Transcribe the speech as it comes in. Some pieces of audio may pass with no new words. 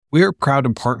We are proud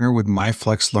to partner with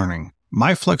MyFlex Learning.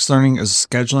 MyFlex Learning is a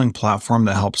scheduling platform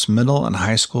that helps middle and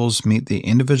high schools meet the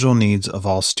individual needs of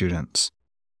all students.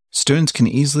 Students can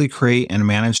easily create and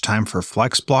manage time for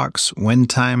flex blocks, win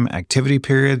time, activity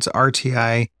periods,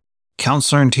 RTI,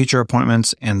 counselor and teacher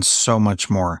appointments, and so much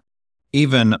more.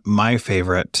 Even my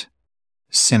favorite,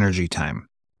 synergy time.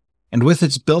 And with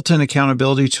its built-in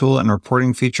accountability tool and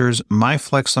reporting features,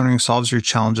 MyFlex Learning solves your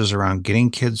challenges around getting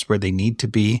kids where they need to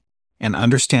be and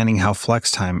understanding how flex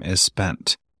time is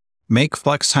spent. Make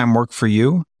flex time work for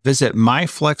you. Visit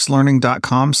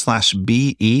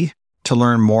myflexlearning.com/BE to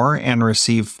learn more and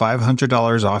receive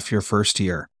 $500 off your first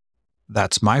year.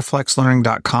 That's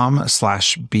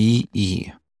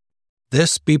myflexlearning.com/BE.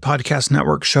 This B Podcast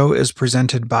Network show is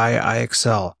presented by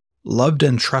IXL. Loved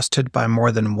and trusted by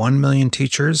more than 1 million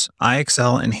teachers,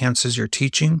 IXL enhances your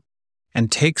teaching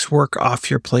and takes work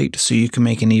off your plate so you can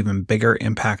make an even bigger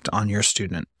impact on your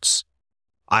students.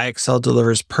 IXL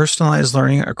delivers personalized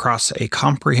learning across a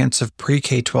comprehensive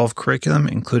pre-K-12 curriculum,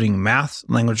 including math,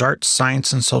 language arts,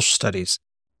 science, and social studies,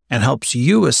 and helps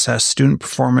you assess student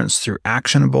performance through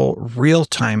actionable,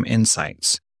 real-time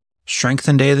insights.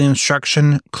 Strengthen daily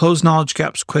instruction, close knowledge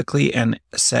gaps quickly, and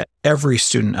set every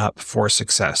student up for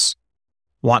success.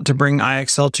 Want to bring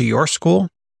IXL to your school?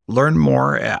 Learn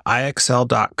more at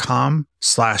ixl.com/BE.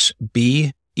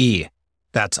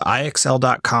 That's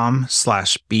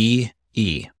ixl.com/BE.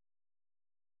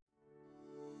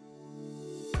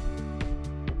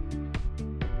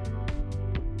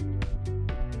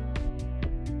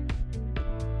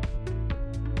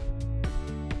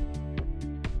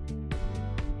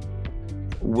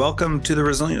 Welcome to the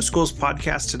Resilient Schools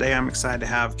podcast. Today, I'm excited to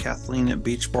have Cathleen at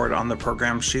Beachboard on the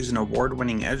program. She's an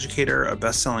award-winning educator, a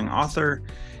best-selling author,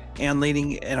 and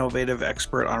leading innovative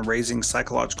expert on raising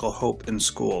psychological hope in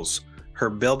schools. Her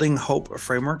Building Hope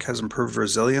framework has improved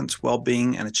resilience,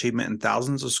 well-being, and achievement in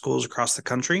thousands of schools across the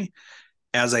country.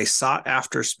 As a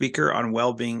sought-after speaker on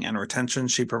well-being and retention,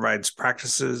 she provides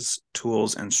practices,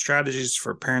 tools, and strategies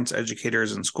for parents,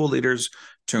 educators, and school leaders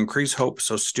to increase hope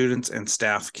so students and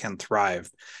staff can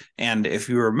thrive. And if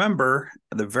you remember,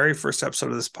 the very first episode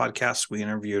of this podcast, we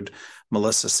interviewed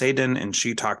Melissa Sadin, and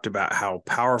she talked about how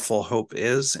powerful hope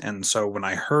is. And so when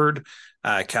I heard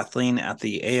Cathleen at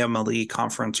the AMLE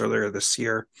conference earlier this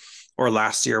year, or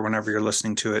last year, whenever you're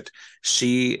listening to it,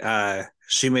 she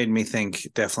made me think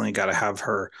definitely got to have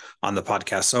her on the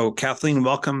podcast. So Cathleen,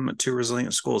 welcome to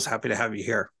Resilient Schools. Happy to have you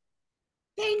here.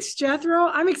 Thanks, Jethro.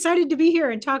 I'm excited to be here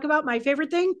and talk about my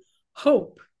favorite thing,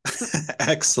 hope.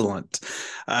 Excellent.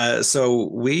 So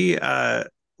we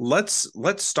let's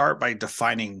start by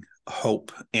defining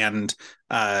hope. And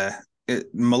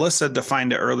Melissa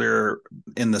defined it earlier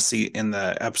in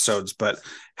the episodes, but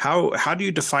how do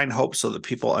you define hope so that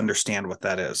people understand what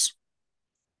that is?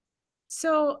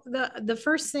 So the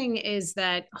first thing is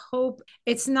that hope,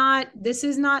 this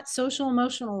is not social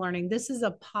emotional learning. This is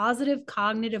a positive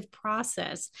cognitive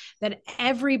process that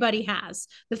everybody has.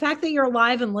 The fact that you're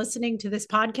alive and listening to this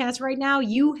podcast right now,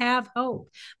 you have hope,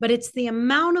 but it's the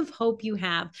amount of hope you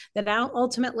have that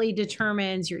ultimately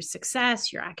determines your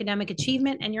success, your academic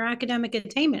achievement, and your academic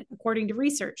attainment, according to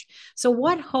research. So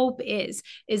what hope is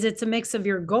it's a mix of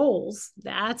your goals.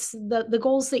 That's the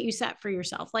goals that you set for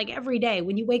yourself. Like every day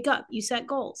when you wake up, you set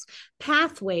goals.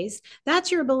 Pathways,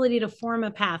 that's your ability to form a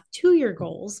path to your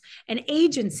goals. And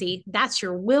agency, that's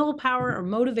your willpower or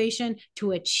motivation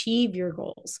to achieve your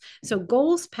goals. So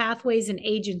goals, pathways, and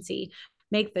agency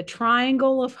make the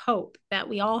triangle of hope that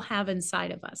we all have inside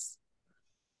of us.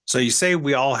 So you say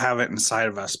we all have it inside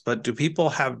of us, but do people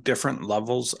have different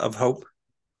levels of hope?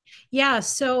 Yeah,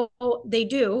 so they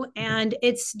do. And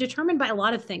it's determined by a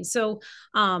lot of things. So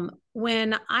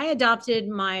when I adopted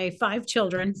my 5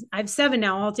 children, I have 7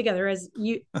 now altogether, as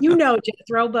you know,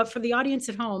 Jethro, but for the audience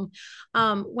at home,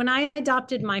 when I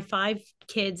adopted my 5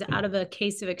 kids out of a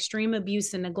case of extreme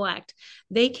abuse and neglect,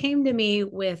 they came to me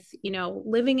with,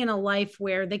 living in a life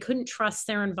where they couldn't trust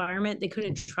their environment. They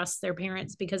couldn't trust their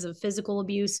parents because of physical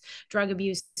abuse, drug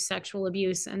abuse, sexual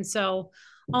abuse. And so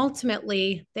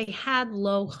ultimately they had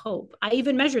low hope. I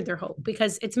even measured their hope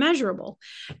because it's measurable.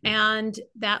 And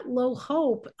that low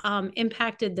hope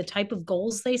impacted the type of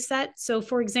goals they set. So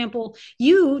for example,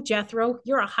 you, Jethro,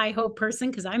 you're a high hope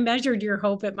person because I measured your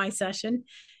hope at my session.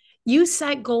 You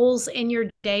set goals in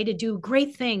your day to do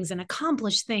great things and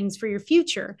accomplish things for your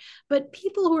future. But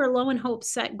people who are low in hope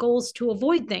set goals to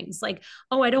avoid things like,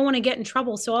 oh, I don't want to get in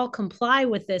trouble, so I'll comply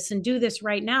with this and do this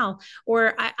right now.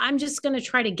 Or I'm just going to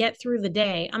try to get through the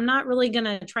day. I'm not really going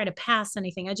to try to pass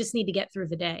anything. I just need to get through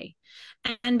the day.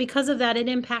 And because of that, it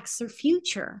impacts their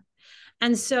future.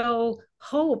 And so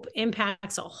hope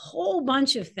impacts a whole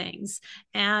bunch of things.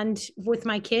 And with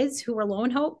my kids who are low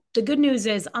in hope, the good news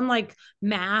is, unlike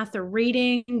math or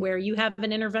reading where you have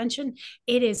an intervention,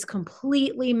 it is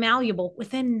completely malleable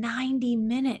within 90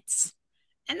 minutes.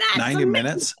 And that's 90 amazing.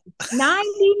 minutes?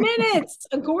 90 minutes,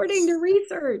 according to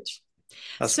research.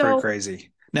 That's pretty So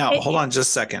crazy. Now, hold on just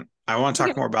a second. I want to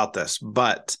talk more about this,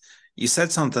 but you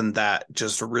said something that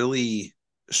just really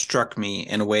struck me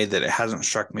in a way that it hasn't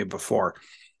struck me before.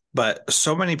 But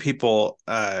so many people,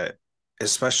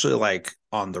 especially like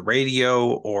on the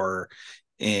radio or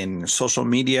in social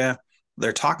media,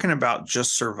 they're talking about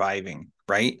just surviving,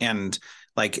 right? And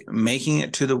like making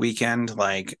it to the weekend,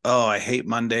 like, oh, I hate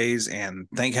Mondays and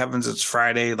thank heavens it's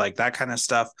Friday, like that kind of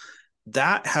stuff.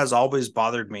 That has always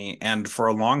bothered me. And for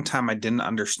a long time, I didn't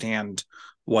understand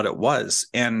what it was.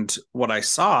 And what I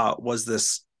saw was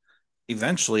this,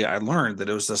 eventually I learned that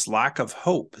it was this lack of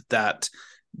hope, that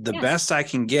the best I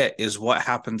can get is what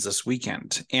happens this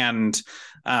weekend. And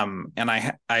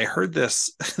I heard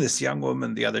this young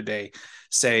woman the other day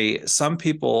say some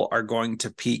people are going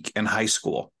to peak in high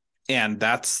school, and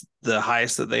that's the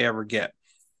highest that they ever get.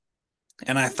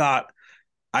 And I thought,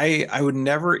 I would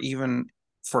never even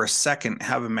for a second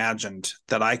have imagined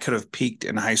that I could have peaked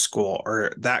in high school,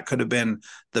 or that could have been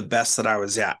the best that I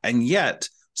was at. And yet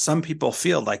some people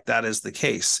feel like that is the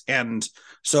case. And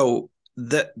so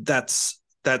that's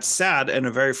sad and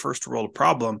a very first world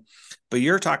problem. But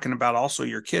you're talking about also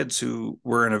your kids who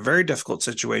were in a very difficult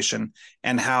situation,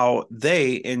 and how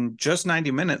they, in just 90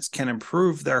 minutes, can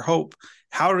improve their hope.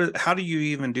 How do you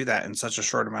even do that in such a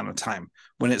short amount of time,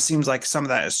 when it seems like some of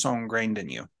that is so ingrained in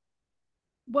you?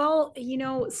 Well,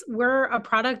 we're a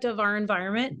product of our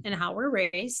environment and how we're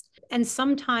raised. And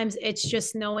sometimes it's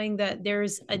just knowing that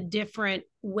there's a different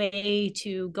way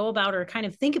to go about or kind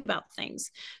of think about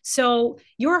things. So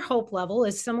your hope level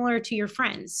is similar to your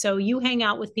friends. So you hang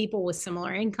out with people with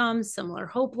similar incomes, similar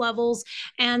hope levels.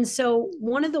 And so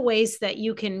one of the ways that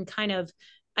you can kind of,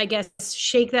 I guess,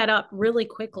 shake that up really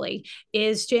quickly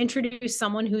is to introduce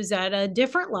someone who's at a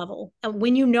different level. And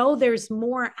when you know there's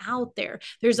more out there,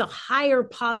 there's a higher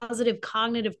positive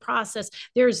cognitive process,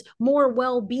 there's more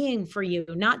well-being for you,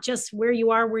 not just where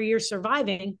you are, where you're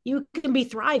surviving, you can be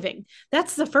thriving.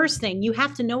 That's the first thing. You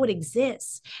have to know it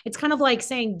exists. It's kind of like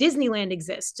saying Disneyland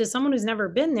exists. To someone who's never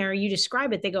been there, you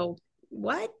describe it, they go,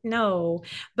 what? No.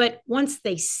 But once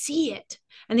they see it,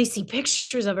 and they see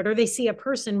pictures of it, or they see a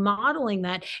person modeling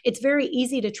that, it's very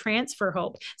easy to transfer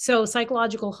hope. So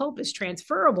psychological hope is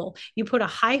transferable. You put a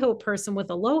high hope person with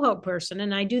a low hope person,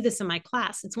 and I do this in my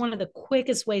class. It's one of the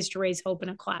quickest ways to raise hope in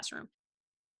a classroom.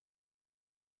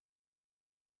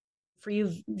 For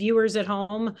you viewers at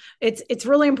home, it's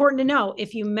really important to know,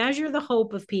 if you measure the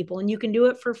hope of people, and you can do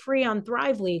it for free on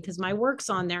Thrively because my work's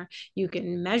on there, you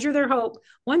can measure their hope.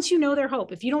 Once you know their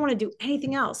hope, if you don't want to do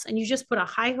anything else and you just put a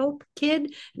high hope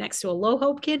kid next to a low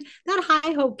hope kid, that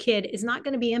high hope kid is not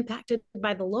going to be impacted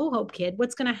by the low hope kid.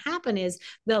 What's going to happen is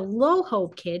the low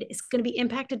hope kid is going to be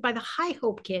impacted by the high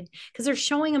hope kid, because they're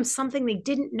showing them something they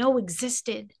didn't know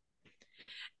existed.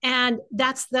 And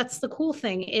that's the cool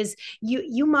thing is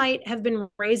you might have been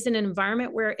raised in an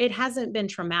environment where it hasn't been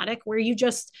traumatic, where you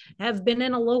just have been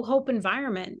in a low hope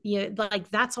environment. Like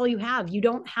that's all you have. You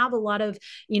don't have a lot of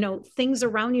things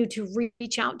around you to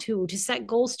reach out to set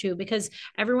goals to, because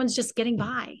everyone's just getting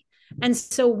by. And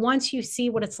so once you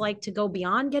see what it's like to go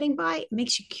beyond getting by, it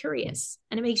makes you curious,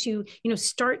 and it makes you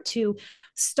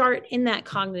start in that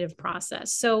cognitive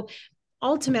process. So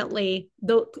ultimately,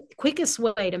 the quickest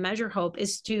way to measure hope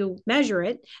is to measure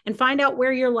it and find out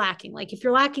where you're lacking. Like if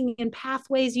you're lacking in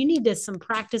pathways, you need some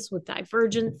practice with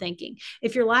divergent thinking.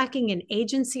 If you're lacking in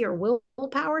agency or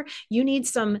willpower, you need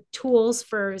some tools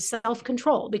for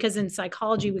self-control, because in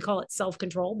psychology we call it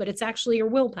self-control, but it's actually your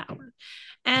willpower.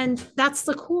 And that's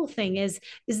the cool thing is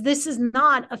this is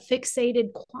not a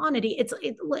fixated quantity.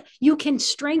 You can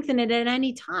strengthen it at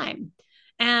any time.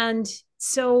 And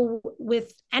so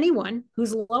with anyone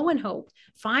who's low in hope,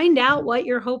 find out what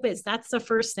your hope is. That's the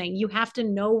first thing. You have to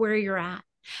know where you're at.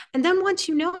 And then once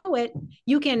you know it,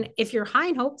 you can, if you're high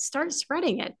in hope, start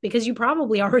spreading it, because you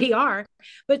probably already are,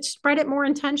 but spread it more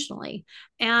intentionally.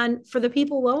 And for the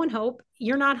people low in hope,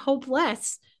 you're not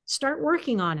hopeless. Start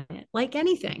working on it like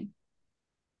anything.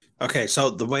 Okay, so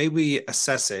the way we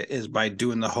assess it is by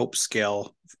doing the hope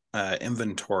scale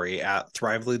inventory at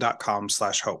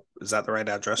thrively.com/hope. Is that the right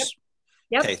address?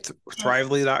 Yep. Okay,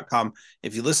 thrively.com.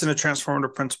 If you listen to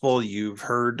Transformative Principal, you've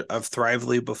heard of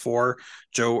Thrively before.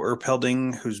 Joe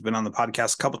Erpelding, who's been on the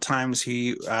podcast a couple times,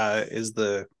 he is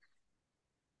the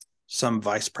some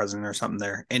vice president or something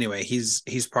there. Anyway, he's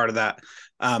part of that.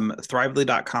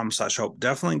 Thrively.com/hope.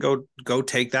 Definitely go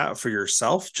take that for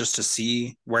yourself just to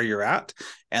see where you're at.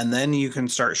 And then you can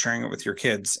start sharing it with your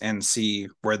kids and see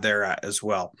where they're at as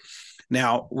well.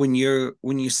 Now, when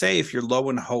you say if you're low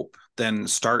in hope, then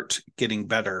start getting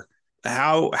better.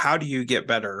 How do you get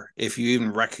better if you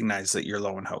even recognize that you're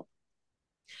low in hope?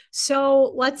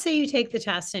 So let's say you take the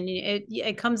test and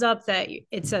it comes up that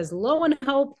it says low in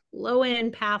hope, low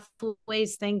in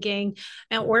pathways thinking,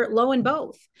 or low in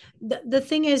both. The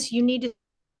thing is, you need to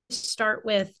start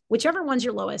with whichever one's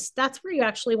your lowest. That's where you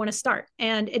actually want to start.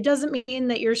 And it doesn't mean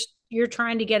that you're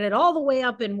trying to get it all the way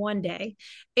up in one day.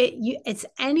 It's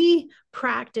any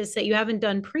practice that you haven't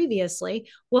done previously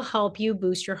will help you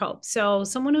boost your hope. So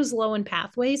someone who's low in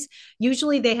pathways,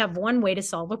 usually they have one way to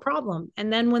solve a problem.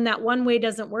 And then when that one way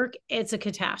doesn't work, it's a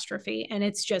catastrophe and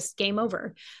it's just game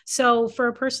over. So for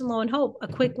a person low in hope, a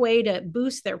quick way to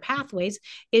boost their pathways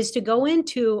is to go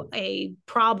into a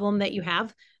problem that you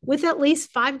have with at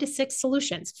least 5 to 6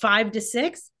 solutions. 5 to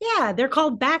 6? Yeah, they're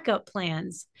called backup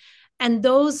plans. And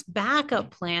those backup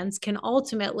plans can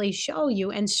ultimately show you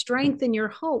and strengthen your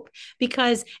hope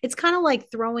because it's kind of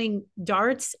like throwing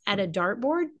darts at a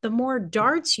dartboard. The more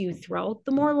darts you throw,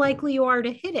 the more likely you are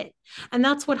to hit it. And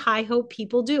that's what high hope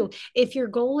people do. If your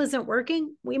goal isn't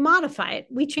working, we modify it,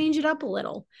 we change it up a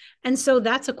little. And so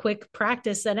that's a quick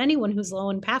practice that anyone who's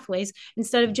low in pathways,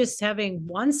 instead of just having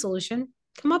one solution,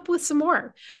 come up with some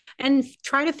more and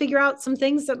try to figure out some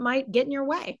things that might get in your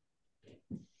way.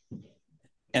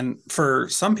 And for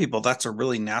some people, that's a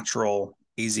really natural,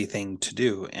 easy thing to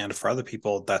do. And for other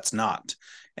people, that's not.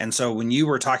 And so when you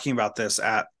were talking about this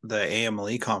at the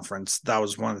AMLE conference, that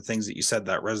was one of the things that you said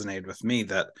that resonated with me,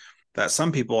 that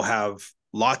some people have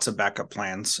lots of backup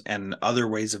plans and other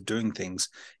ways of doing things.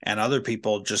 And other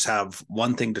people just have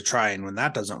one thing to try. And when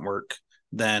that doesn't work,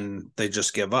 then they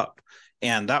just give up.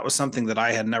 And that was something that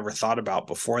I had never thought about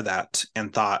before that,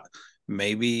 and thought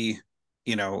maybe,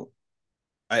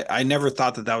 I never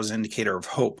thought that was an indicator of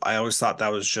hope. I always thought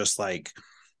that was just like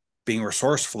being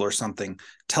resourceful or something.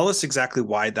 Tell us exactly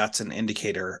why that's an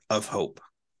indicator of hope.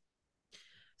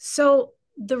 So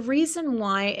the reason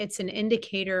why it's an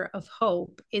indicator of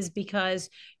hope is because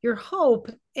your hope,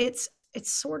 it's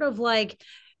sort of like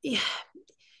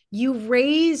you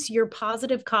raise your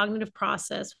positive cognitive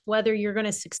process, whether you're going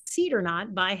to succeed or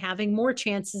not, by having more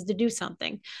chances to do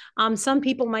something. Some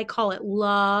people might call it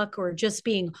luck or just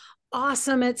being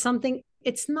awesome at something.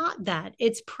 It's not that.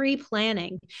 It's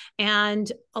pre-planning.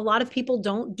 And a lot of people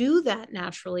don't do that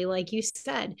naturally. Like you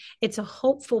said, it's a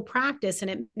hopeful practice and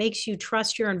it makes you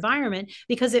trust your environment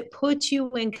because it puts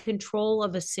you in control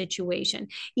of a situation.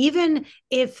 Even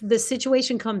if the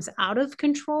situation comes out of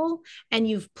control and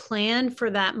you've planned for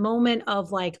that moment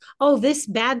of like, oh, this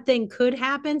bad thing could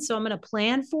happen, so I'm going to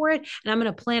plan for it and I'm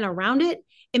going to plan around it.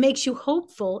 It makes you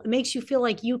hopeful. It makes you feel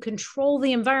like you control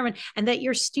the environment and that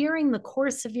you're steering the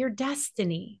course of your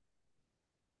destiny.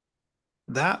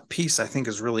 That piece I think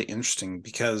is really interesting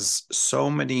because so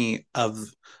many of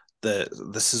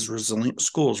this is resilient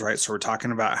schools, right? So we're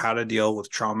talking about how to deal with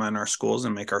trauma in our schools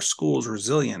and make our schools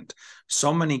resilient.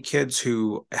 So many kids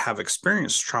who have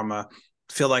experienced trauma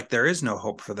feel like there is no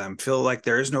hope for them, feel like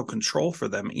there is no control for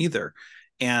them either.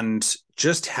 And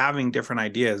just having different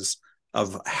ideas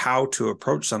of how to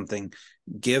approach something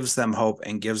gives them hope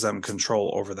and gives them control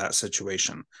over that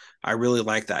situation. I really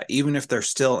like that, even if they're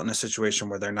still in a situation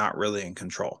where they're not really in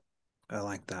control. I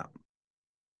like that.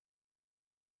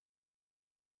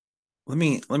 Let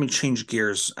me change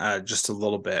gears just a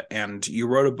little bit. And you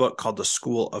wrote a book called The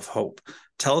School of Hope.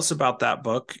 Tell us about that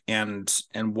book and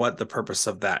what the purpose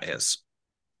of that is.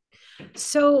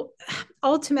 So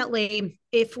ultimately,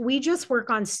 if we just work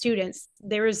on students,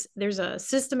 there's a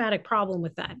systematic problem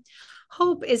with that.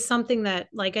 Hope is something that,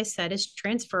 like I said, is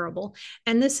transferable.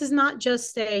 And this is not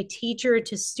just a teacher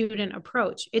to student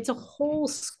approach. It's a whole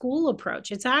school approach.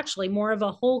 It's actually more of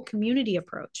a whole community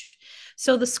approach.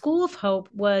 So the School of Hope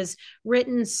was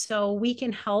written so we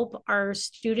can help our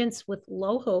students with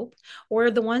low hope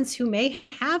or the ones who may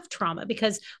have trauma,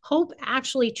 because hope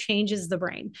actually changes the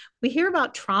brain. We hear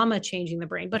about trauma changing the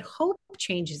brain, but hope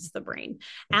changes the brain.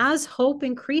 As hope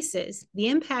increases, the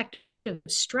impact of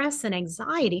stress and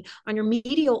anxiety on your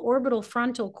medial orbital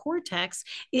frontal cortex,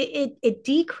 it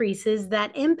decreases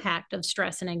that impact of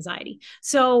stress and anxiety.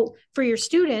 So for your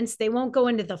students, they won't go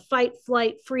into the fight,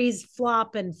 flight, freeze,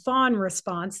 flop, and fawn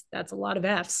response. That's a lot of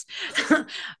F's.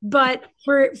 But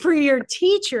for your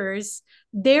teachers,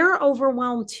 they're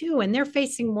overwhelmed too, and they're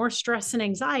facing more stress and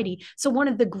anxiety. So one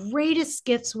of the greatest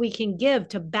gifts we can give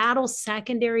to battle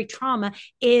secondary trauma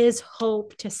is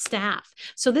hope to staff.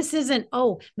 So this isn't,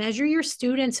 oh, measure your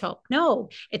students' hope. No,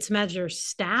 it's measure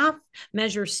staff,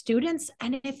 measure students.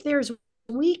 And if there's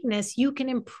weakness, you can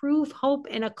improve hope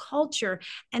in a culture,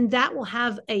 and that will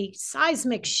have a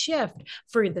seismic shift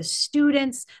for the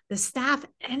students, the staff,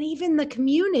 and even the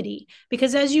community.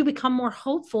 Because as you become more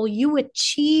hopeful, you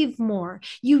achieve more,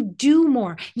 you do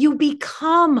more, you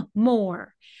become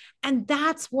more. And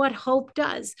that's what hope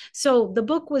does. So the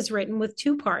book was written with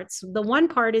two parts. The one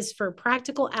part is for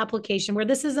practical application, where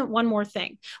this isn't one more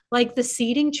thing. Like the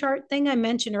seating chart thing I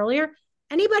mentioned earlier,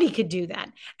 anybody could do that.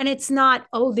 And it's not,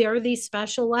 oh, there are these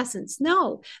special lessons.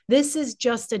 No, this is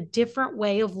just a different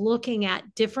way of looking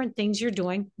at different things you're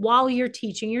doing while you're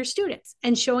teaching your students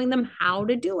and showing them how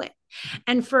to do it.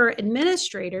 And for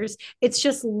administrators, it's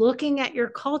just looking at your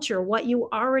culture, what you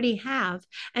already have,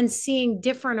 and seeing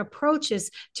different approaches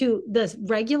to the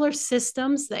regular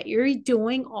systems that you're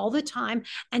doing all the time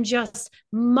and just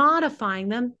modifying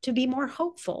them to be more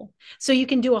hopeful. So you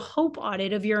can do a hope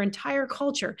audit of your entire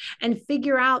culture and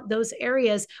figure out those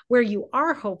areas where you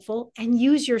are hopeful and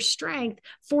use your strength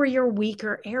for your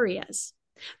weaker areas.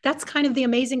 That's kind of the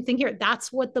amazing thing here.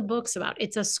 That's what the book's about.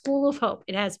 It's a school of hope.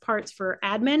 It has parts for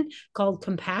admin called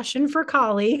Compassion for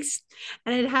Colleagues,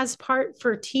 and it has part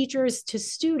for teachers to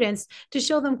students to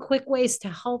show them quick ways to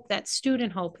help that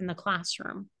student hope in the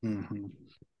classroom. Mm-hmm.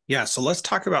 Yeah. So let's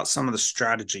talk about some of the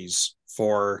strategies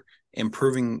for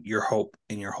improving your hope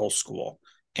in your whole school.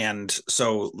 And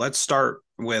so let's start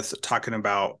with talking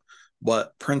about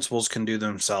what principals can do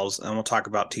themselves, and we'll talk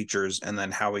about teachers and then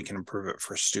how we can improve it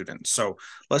for students. So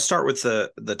let's start with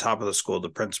the top of the school, the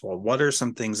principal. What are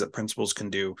some things that principals can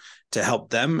do to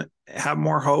help them have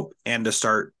more hope and to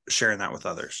start sharing that with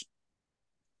others?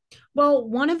 Well,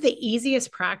 one of the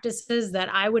easiest practices that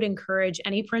I would encourage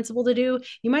any principal to do,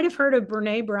 you might have heard of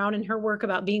Brene Brown and her work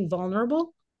about being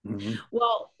vulnerable. Mm-hmm.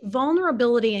 Well,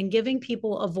 vulnerability and giving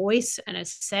people a voice and a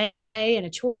say and a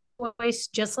choice,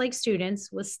 just like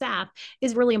students with staff,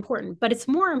 is really important. But it's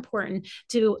more important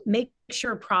to make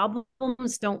sure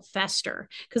problems don't fester,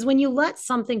 because when you let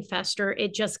something fester,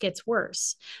 it just gets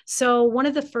worse. So one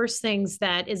of the first things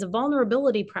that is a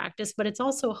vulnerability practice, but it's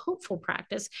also a hopeful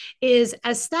practice, is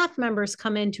as staff members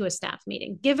come into a staff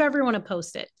meeting, give everyone a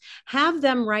Post-it, have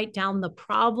them write down the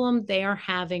problem they are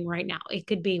having right now. It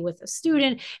could be with a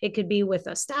student, it could be with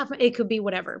a staff, it could be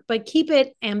whatever, but keep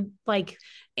it and like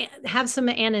have some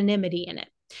anonymity in it.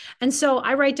 And so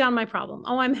I write down my problem.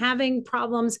 Oh, I'm having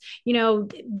problems,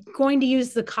 going to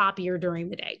use the copier during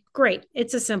the day. Great.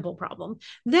 It's a simple problem.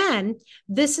 Then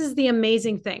this is the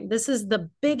amazing thing. This is the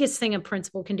biggest thing a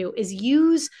principal can do, is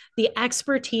use the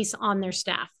expertise on their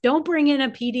staff. Don't bring in a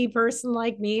PD person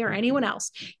like me or anyone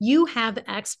else. You have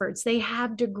experts. They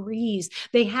have degrees.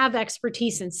 They have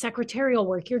expertise in secretarial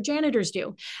work. Your janitors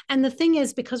do. And the thing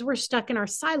is, because we're stuck in our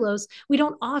silos, we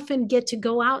don't often get to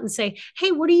go out and say,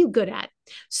 hey, what are you good at?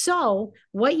 So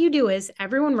what you do is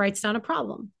everyone writes down a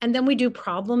problem, and then we do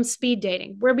problem speed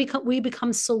dating, where we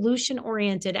become solution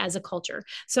oriented as a culture.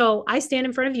 So I stand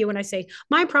in front of you and I say,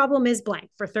 my problem is blank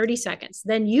for 30 seconds.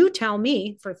 Then you tell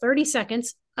me for 30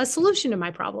 seconds a solution to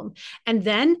my problem. And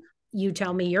then you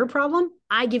tell me your problem,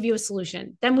 I give you a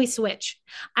solution. Then we switch.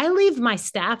 I leave my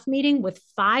staff meeting with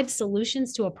 5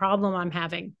 solutions to a problem I'm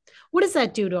having. What does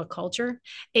that do to a culture?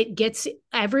 It gets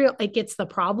the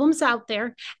problems out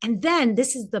there. And then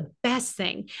this is the best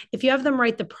thing. If you have them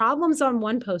write the problems on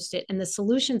one Post-it and the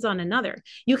solutions on another,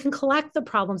 you can collect the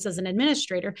problems as an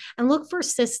administrator and look for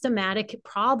systematic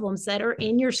problems that are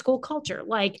in your school culture.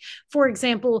 Like, for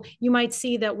example, you might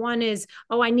see that one is,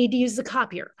 oh, I need to use the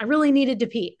copier. I really needed to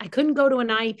pee. I couldn't go to an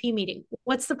IEP meeting.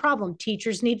 What's the problem?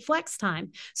 Teachers need flex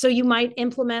time. So you might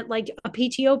implement like a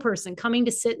PTO person coming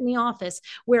to sit in the office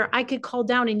where I could call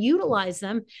down and utilize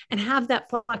them and have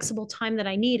that flexible time that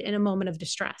I need in a moment of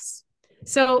distress.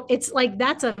 So it's like,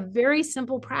 that's a very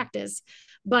simple practice.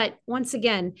 But once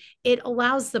again, it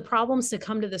allows the problems to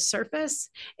come to the surface.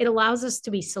 It allows us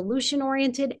to be solution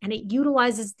oriented, and it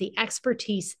utilizes the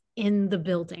expertise in the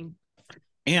building.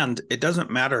 And it doesn't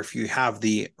matter if you have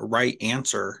the right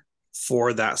answer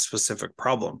for that specific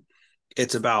problem.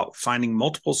 It's about finding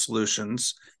multiple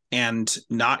solutions and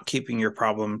not keeping your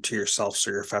problem to yourself so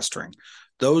you're festering.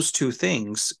 Those two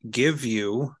things give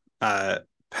you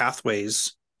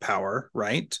pathways power,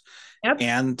 right? Yep.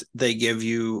 And they give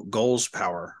you goals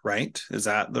power, right? Is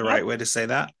that the right way to say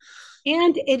that?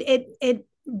 And it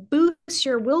boosts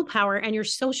your willpower and your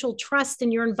social trust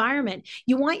in your environment.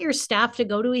 You want your staff to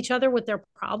go to each other with their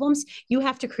problems. You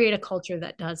have to create a culture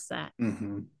that does that.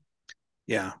 Mm-hmm.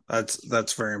 Yeah,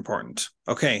 that's very important.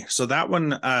 Okay, so that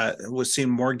one was seen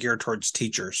more geared towards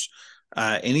teachers.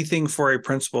 Anything for a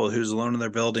principal who's alone in their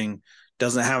building,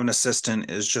 doesn't have an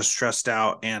assistant, is just stressed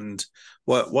out, and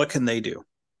what can they do?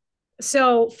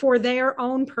 So for their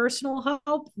own personal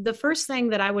help, the first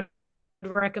thing that I would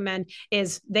recommend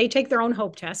is they take their own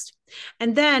hope test.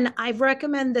 And then I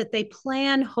recommend that they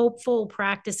plan hopeful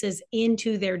practices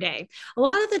into their day. A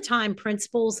lot of the time,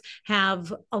 principals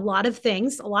have a lot of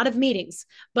things, a lot of meetings,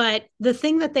 but the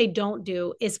thing that they don't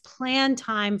do is plan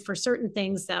time for certain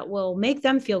things that will make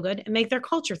them feel good and make their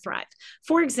culture thrive.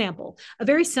 For example, a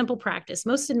very simple practice,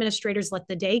 most administrators let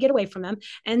the day get away from them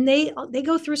and they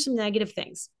go through some negative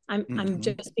things. I'm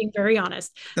just being very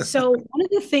honest. So one of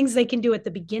the things they can do at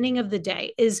the beginning of the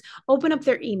day is open up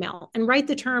their email and write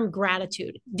the term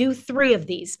gratitude. Do 3 of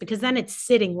these because then it's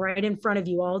sitting right in front of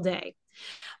you all day.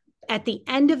 At the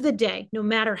end of the day, no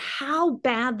matter how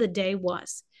bad the day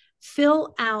was,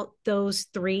 fill out those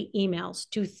 3 emails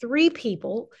to 3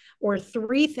 people or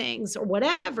 3 things or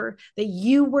whatever that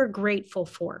you were grateful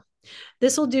for.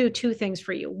 This will do 2 things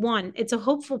for you. One, it's a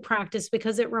hopeful practice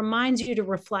because it reminds you to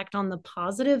reflect on the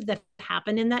positive that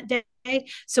happened in that day.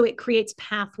 So it creates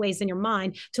pathways in your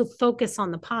mind to focus on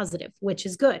the positive, which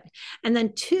is good. And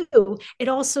then 2, it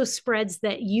also spreads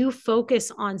that you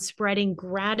focus on spreading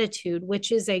gratitude,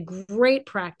 which is a great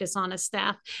practice on a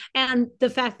staff. And the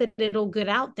fact that it'll get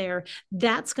out there,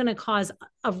 that's going to cause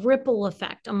a ripple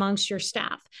effect amongst your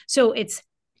staff. So it's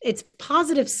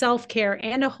positive self-care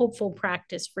and a hopeful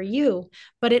practice for you,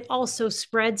 but it also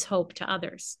spreads hope to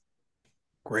others.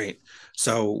 Great.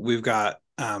 So we've got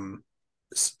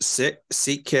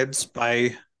seek kids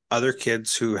by other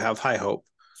kids who have high hope.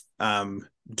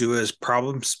 Do as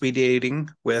problem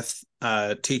mediating with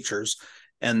teachers,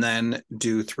 and then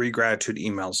do 3 gratitude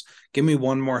emails. Give me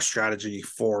one more strategy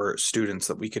for students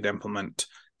that we could implement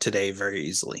today very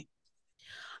easily.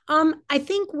 I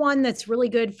think one that's really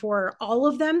good for all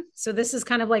of them. So this is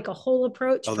kind of like a whole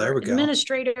approach There for we go.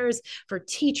 administrators, for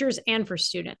teachers, and for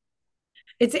students.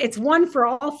 It's one for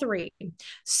all 3.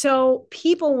 So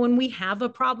people, when we have a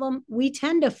problem, we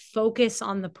tend to focus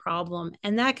on the problem,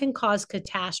 and that can cause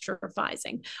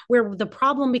catastrophizing, where the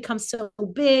problem becomes so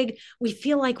big, we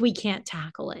feel like we can't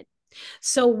tackle it.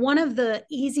 So one of the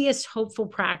easiest hopeful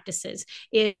practices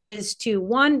is to,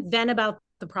 one, vent about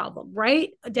the problem,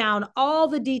 write down all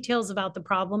the details about the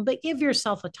problem, but give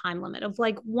yourself a time limit of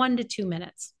like 1 to 2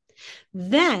 minutes.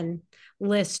 Then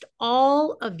list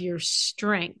all of your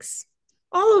strengths.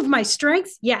 All of my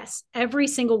strengths, yes, every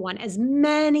single one, as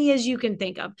many as you can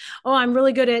think of. Oh, I'm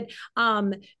really good at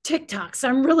TikToks.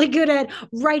 I'm really good at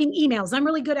writing emails. I'm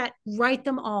really good at write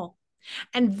them all.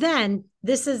 And then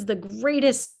this is the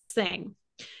greatest thing.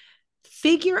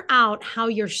 Figure out how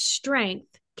your strength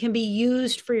can be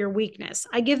used for your weakness.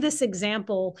 I give this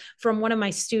example from one of my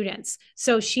students.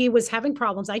 So she was having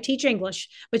problems. I teach English,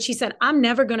 but she said, I'm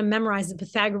never going to memorize the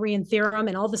Pythagorean theorem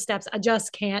and all the steps. I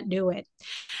just can't do it.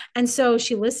 And so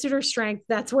she listed her strength.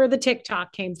 That's where the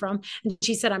TikTok came from. And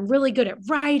she said, I'm really good at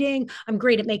writing. I'm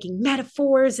great at making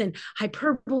metaphors and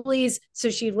hyperboles.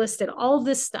 So she listed all of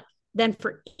this stuff. Then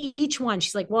for each one,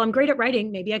 she's like, well, I'm great at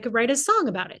writing. Maybe I could write a song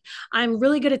about it. I'm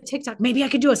really good at TikTok. Maybe I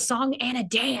could do a song and a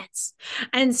dance.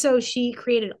 And so she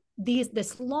created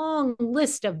this long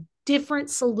list of different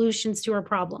solutions to her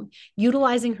problem,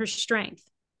 utilizing her strength.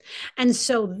 And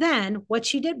so then what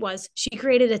she did was she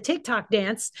created a TikTok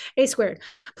dance, A squared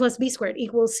plus B squared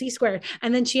equals C squared.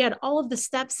 And then she had all of the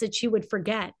steps that she would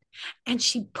forget. And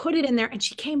she put it in there, and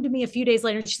she came to me a few days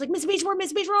later and she's like, Miss Beachboard,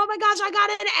 oh my gosh, I got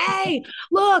an A.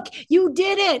 Look, you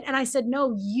did it. And I said,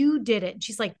 no, you did it. And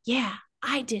she's like, yeah,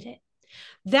 I did it.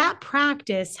 That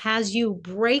practice has you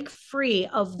break free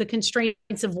of the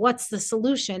constraints of what's the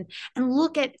solution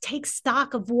and take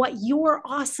stock of what you're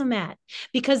awesome at.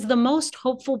 Because the most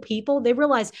hopeful people, they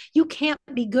realize you can't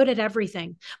be good at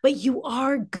everything, but you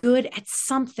are good at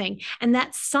something. And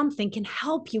that something can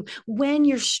help you when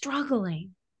you're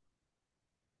struggling.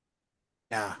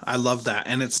 Yeah, I love that.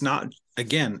 And it's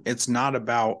not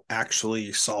about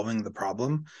actually solving the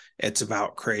problem. It's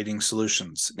about creating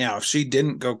solutions. Now, if she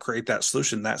didn't go create that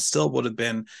solution, that still would have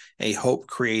been a hope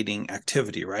creating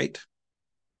activity, right?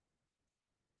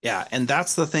 Yeah. And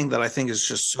that's the thing that I think is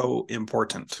just so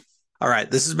important. All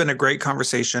right. This has been a great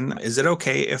conversation. Is it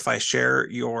okay if I share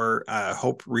your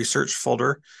hope research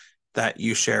folder that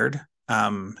you shared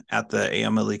at the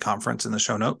AMLE conference in the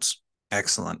show notes?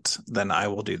 Excellent. Then I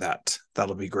will do that.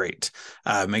 That'll be great.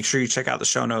 Make sure you check out the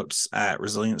show notes at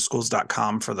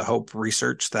resilientschools.com for the hope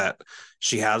research that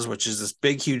she has, which is this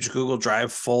big, huge Google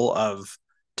Drive full of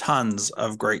tons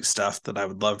of great stuff that I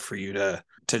would love for you to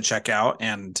check out.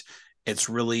 And it's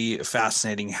really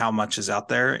fascinating how much is out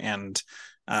there, and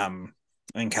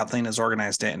Kathleen has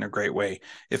organized it in a great way.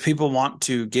 If people want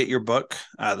to get your book,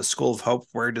 The School of Hope,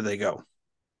 where do they go?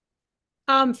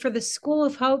 For the School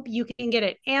of Hope, you can get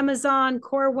it Amazon,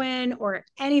 Corwin, or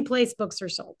any place books are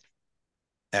sold.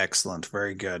 Excellent.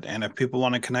 Very good. And if people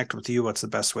want to connect with you, what's the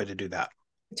best way to do that?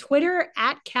 Twitter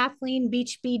at Cathleen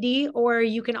BeachBD, or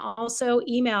you can also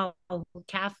email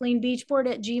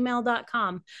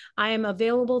KathleenBeachboard@gmail.com. I am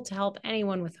available to help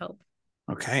anyone with hope.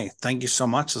 Okay. Thank you so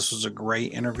much. This was a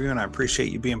great interview, and I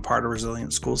appreciate you being part of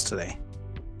Resilient Schools today.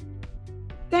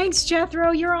 Thanks,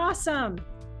 Jethro. You're awesome.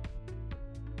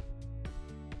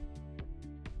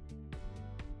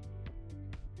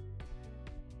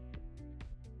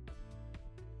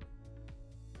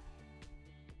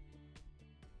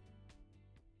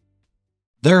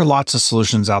 There are lots of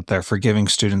solutions out there for giving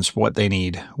students what they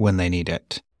need when they need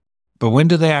it. But when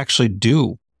do they actually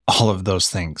do all of those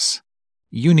things?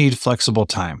 You need flexible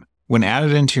time. When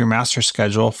added into your master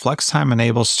schedule, flex time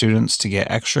enables students to get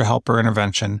extra help or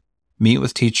intervention, meet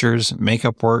with teachers, make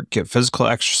up work, get physical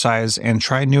exercise, and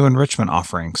try new enrichment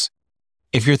offerings.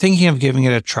 If you're thinking of giving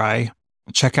it a try,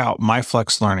 check out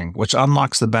MyFlex Learning, which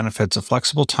unlocks the benefits of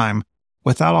flexible time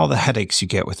without all the headaches you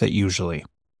get with it usually.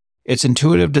 Its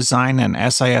intuitive design and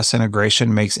SIS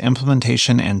integration makes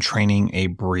implementation and training a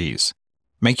breeze.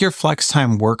 Make your flex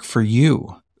time work for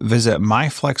you. Visit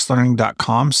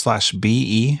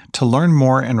myflexlearning.com/BE to learn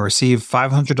more and receive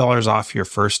 $500 off your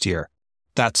first year.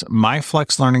 That's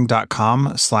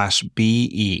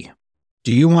myflexlearning.com/BE.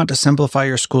 Do you want to simplify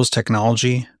your school's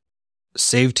technology,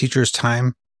 save teachers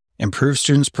time, improve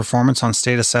students' performance on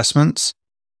state assessments?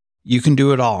 You can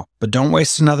do it all, but don't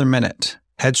waste another minute.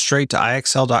 Head straight to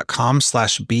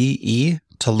ixl.com/BE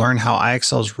to learn how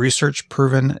IXL's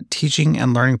research-proven teaching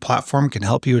and learning platform can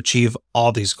help you achieve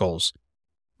all these goals.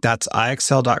 That's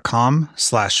ixl.com/BE.